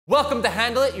Welcome to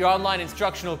Handle It, your online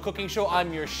instructional cooking show.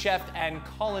 I'm your chef and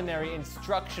culinary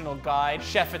instructional guide,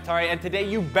 Chef Atari, and today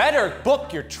you better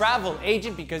book your travel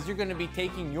agent because you're gonna be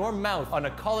taking your mouth on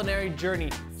a culinary journey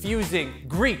fusing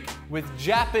Greek with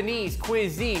Japanese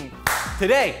cuisine.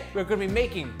 Today, we're gonna be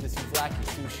making the souvlaki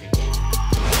sushi.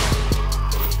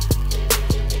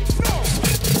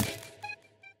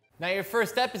 Now your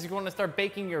first step is you're going to start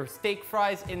baking your steak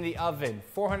fries in the oven,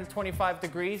 425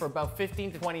 degrees for about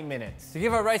 15 to 20 minutes. To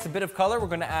give our rice a bit of color, we're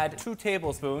going to add 2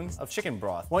 tablespoons of chicken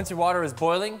broth. Once your water is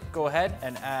boiling, go ahead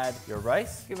and add your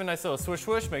rice. Give it a nice little swish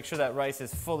swish, make sure that rice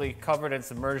is fully covered and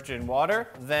submerged in water.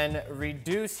 Then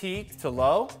reduce heat to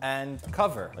low and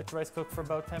cover. Let your rice cook for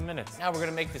about 10 minutes. Now we're going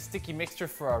to make the sticky mixture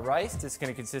for our rice. This is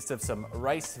going to consist of some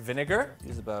rice vinegar.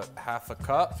 Use about half a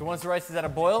cup. So once the rice is at a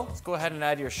boil, just go ahead and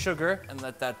add your sugar and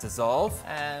let that dissolve,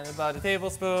 and about a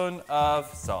tablespoon of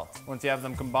salt. Once you have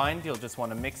them combined, you'll just want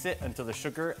to mix it until the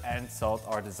sugar and salt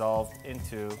are dissolved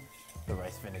into the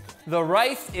rice vinegar. The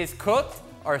rice is cooked,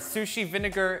 our sushi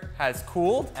vinegar has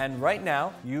cooled, and right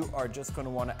now you are just going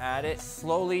to want to add it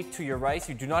slowly to your rice.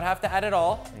 You do not have to add it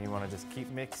all, and you want to just keep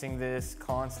mixing this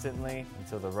constantly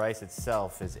until the rice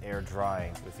itself is air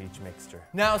drying with each mixture.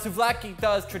 Now souvlaki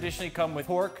does traditionally come with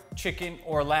pork, chicken,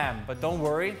 or lamb, but don't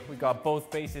worry, we got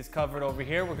both bases covered over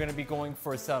here. We're going to be going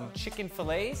for some chicken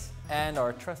fillets and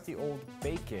our trusty old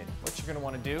bacon. What you're going to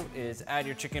want to do is add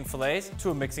your chicken fillets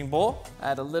to a mixing bowl,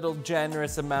 add a little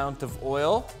generous amount of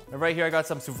oil, and right here I got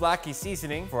some souvlaki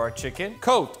seasoning for our chicken.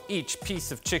 Coat each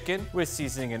piece of chicken with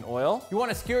seasoning and oil. You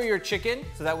want to skewer your chicken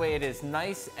so that way it is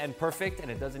nice and perfect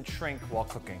and it doesn't shrink while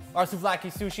cooking. Our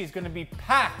souvlaki sushi is going to be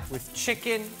packed with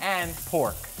chicken and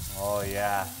pork. Oh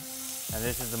yeah. And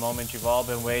this is the moment you've all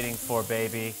been waiting for,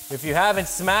 baby. If you haven't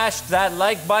smashed that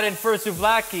like button for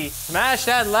souvlaki, smash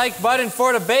that like button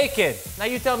for the bacon. Now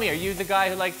you tell me, are you the guy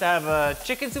who likes to have a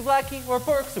chicken souvlaki or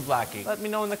pork souvlaki? Let me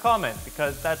know in the comment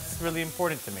because that's really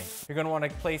important to me. You're gonna wanna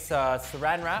place a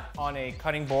saran wrap on a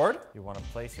cutting board. You wanna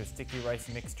place your sticky rice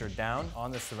mixture down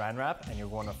on the saran wrap and you're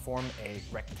gonna form a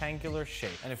rectangular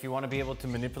shape. And if you wanna be able to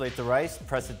manipulate the rice,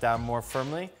 press it down more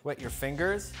firmly, wet your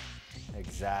fingers.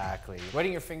 Exactly.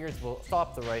 Wetting your fingers will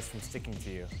stop the rice from sticking to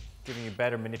you, giving you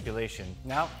better manipulation.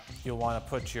 Now, you'll want to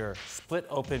put your split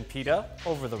open pita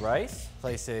over the rice.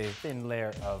 Place a thin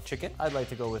layer of chicken. I'd like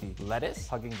to go with the lettuce,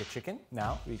 hugging the chicken.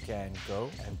 Now, we can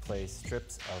go and place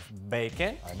strips of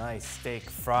bacon, our nice steak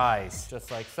fries,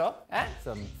 just like so, and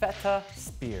some Feta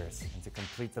spears. And to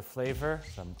complete the flavor,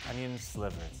 some onion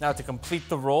slivers. Now, to complete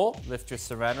the roll, lift your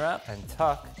saran wrap and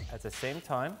tuck at the same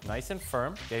time, nice and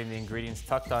firm, getting the ingredients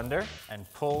tucked under,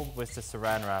 and pull with the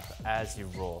saran wrap as you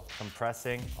roll,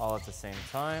 compressing all at the same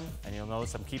time. And you'll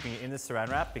notice I'm keeping it in the saran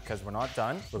wrap because we're not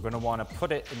done. We're going to want to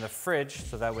put it in the fridge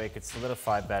so that way it could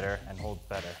solidify better and hold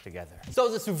better together. So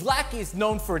the souvlaki is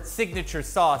known for its signature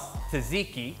sauce,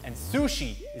 tzatziki, and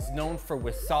sushi is known for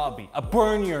wasabi, a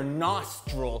burn your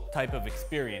nostril type of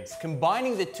experience.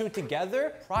 Combining the two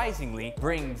together, surprisingly,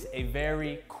 brings a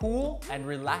very cool and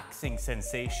relaxing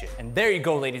sensation. And there you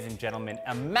go, ladies and gentlemen,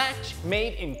 a match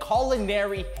made in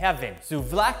culinary heaven.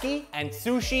 Souvlaki and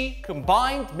sushi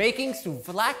combined, making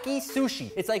souvlaki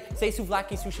sushi. It's like, say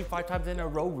souvlaki sushi 5 times in a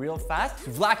row real fast.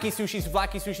 Souvlaki sushi,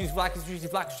 souvlaki sushi, souvlaki sushi,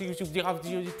 souvlaki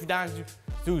sushi,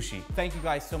 sushi. Thank you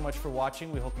guys so much for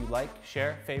watching. We hope you like,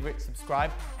 share, favorite,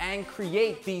 subscribe, and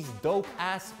create these dope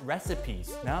ass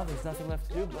recipes. Now there's nothing left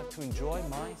to do but to enjoy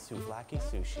my souvlaki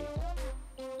sushi.